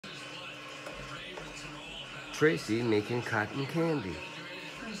Traci making cotton candy.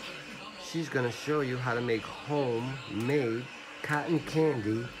 She's gonna show you how to make homemade cotton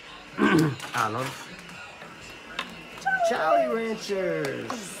candy out of Jolly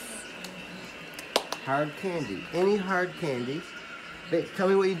Ranchers. Hard candy. Any hard candy. Babe, tell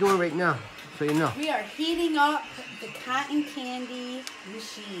me what you're doing right now so you know. We are heating up the cotton candy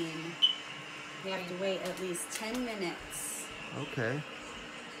machine. We have to wait at least 10 minutes. Okay.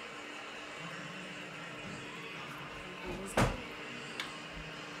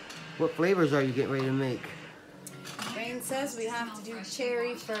 What flavors are you getting ready to make? Rain says we have to do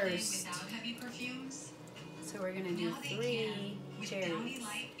cherry first. So we're going to do 3 cherries.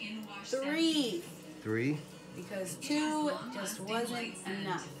 3! 3? Because 2 just wasn't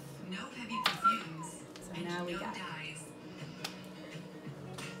enough. So now we got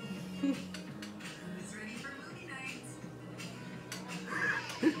it.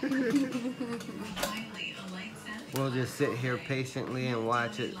 We'll just sit here patiently and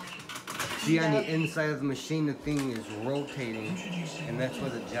watch it. See, on the inside of the machine, the thing is rotating, and that's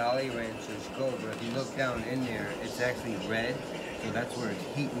where the Jolly Ranchers go. But if you look down in there, it's actually red, so that's where it's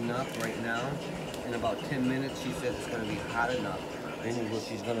heating up right now. In about 10 minutes, she says it's going to be hot enough. Then what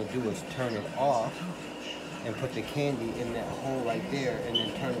she's going to do is turn it off and put the candy in that hole right there, and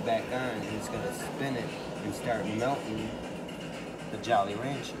then turn it back on, and it's going to spin it and start melting the Jolly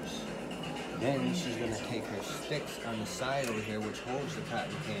Ranchers. Then she's going to take her sticks on the side over here, which holds the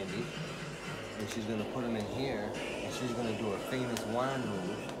cotton candy, and she's going to put them in here, and she's going to do her famous wand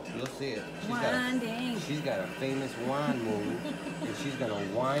move. You'll see it. She's got a famous wand move, and she's going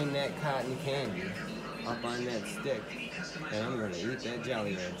to wind that cotton candy up on that stick, and I'm going to eat that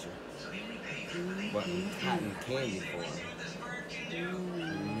Jolly Rancher. But cotton candy form.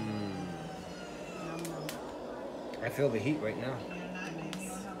 I feel the heat right now.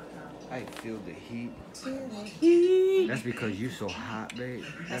 I feel the heat. That's because you're so hot, babe.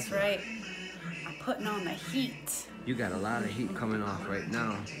 That's right. I'm putting on the heat. You got a lot of heat coming off right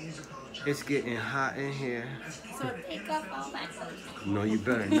now. It's getting hot in here. So take off all that clothes. No, you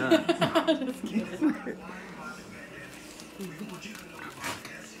better not. Just kidding.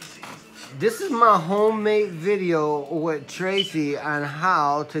 This is my homemade video with Traci on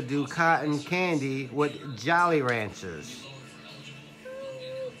how to do cotton candy with Jolly Ranchers.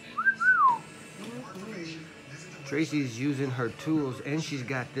 Traci's using her tools, and she's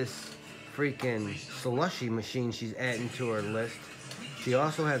got this freaking slushy machine she's adding to her list. She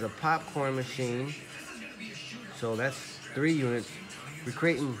also has a popcorn machine. So that's 3 units. We're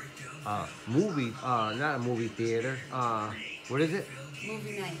creating a movie, not a movie theater. What is it?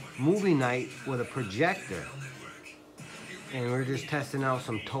 Movie night. Movie night with a projector. And we're just testing out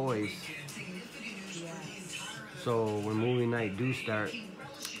some toys. So when movie night do start,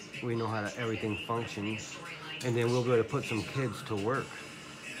 we know how everything functions. And then we'll be able to put some kids to work.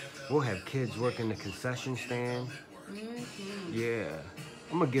 We'll have kids working the concession stand. Yeah.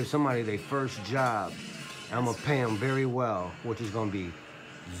 I'm going to give somebody their first job. And I'm going to pay them very well, which is going to be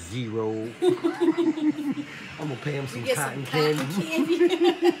 0. I'm going to pay them some cotton candy.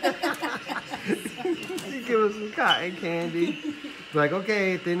 Give them some cotton candy. Like,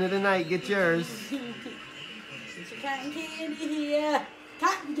 okay, at the end of the night, get yours. Get your cotton candy here.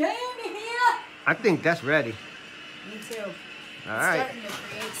 Cotton candy here. I think that's ready. Me too. All right. Starting to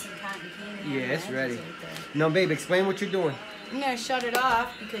create some cotton candy. Yeah, it's ready. No, babe, explain what you're doing. I'm going to shut it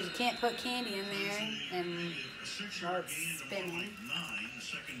off because you can't put candy in there and while it's spinning.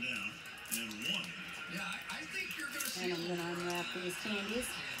 And I'm going to unwrap these candies.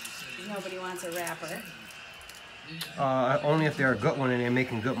 Nobody wants a wrapper. Only if they're a good one and they're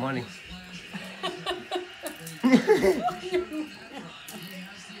making good money.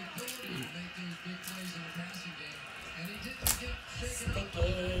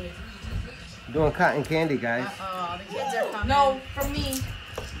 Sticky. Doing cotton candy, guys. Uh-oh, the kids are coming. No, from me.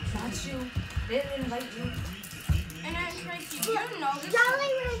 Not you. They didn't invite you. And I'm Traci. You know this.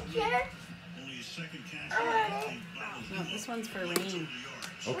 Jolly Rancher. No, this one's for Rain.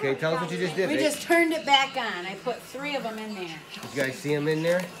 Okay, tell us what you just did, We babe. just turned it back on. I put 3 of them in there. You guys see them in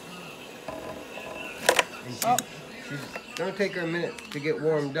there? And she's gonna take her a minute to get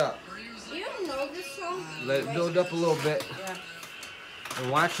warmed up. You know this song. Let it build up a little bit. Yeah. And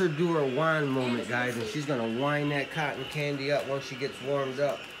watch her do her wand moment, guys. And she's gonna wind that cotton candy up once she gets warmed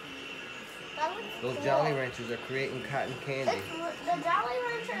up. That looks Those cool. Jolly Ranchers are creating cotton candy. The Jolly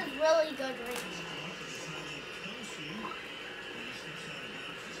Rancher is really good right now.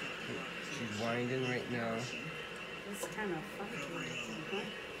 She's winding right now. It's kind of funky.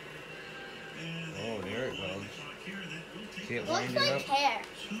 Oh, there it goes. See it Looks winding like up? hair.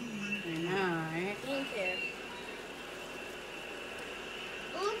 I know, right? Pink hair.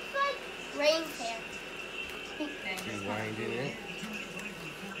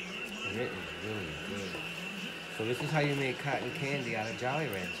 This is how you make cotton candy out of Jolly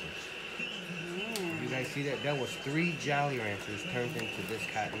Ranchers. You guys see that? That was 3 Jolly Ranchers turned into this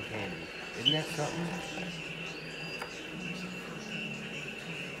cotton candy. Isn't that something?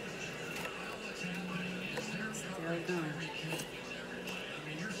 Still going.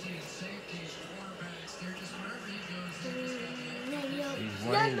 He's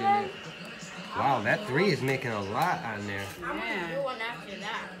running in it. Wow, that 3 is making a lot on there. I'm gonna Yeah. do one after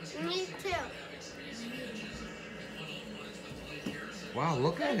that. Me too. Wow,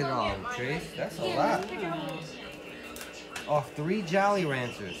 look at it all, Trace. That's a Yeah, lot. let's pick it up. Off 3 Jolly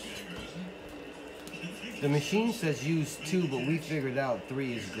Ranchers. The machine says use 2, but we figured out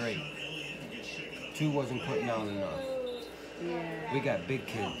 3 is great. 2 wasn't putting out enough. Yeah. We got big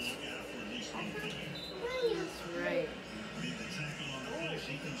kids. That's right.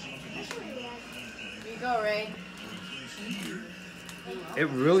 Here you go, Ray. It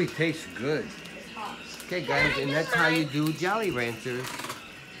really tastes good. Okay, guys, and that's how you do Jolly Ranchers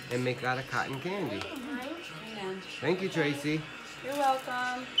and make out of cotton candy. Hang on. Thank you, Tracy. You're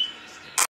welcome.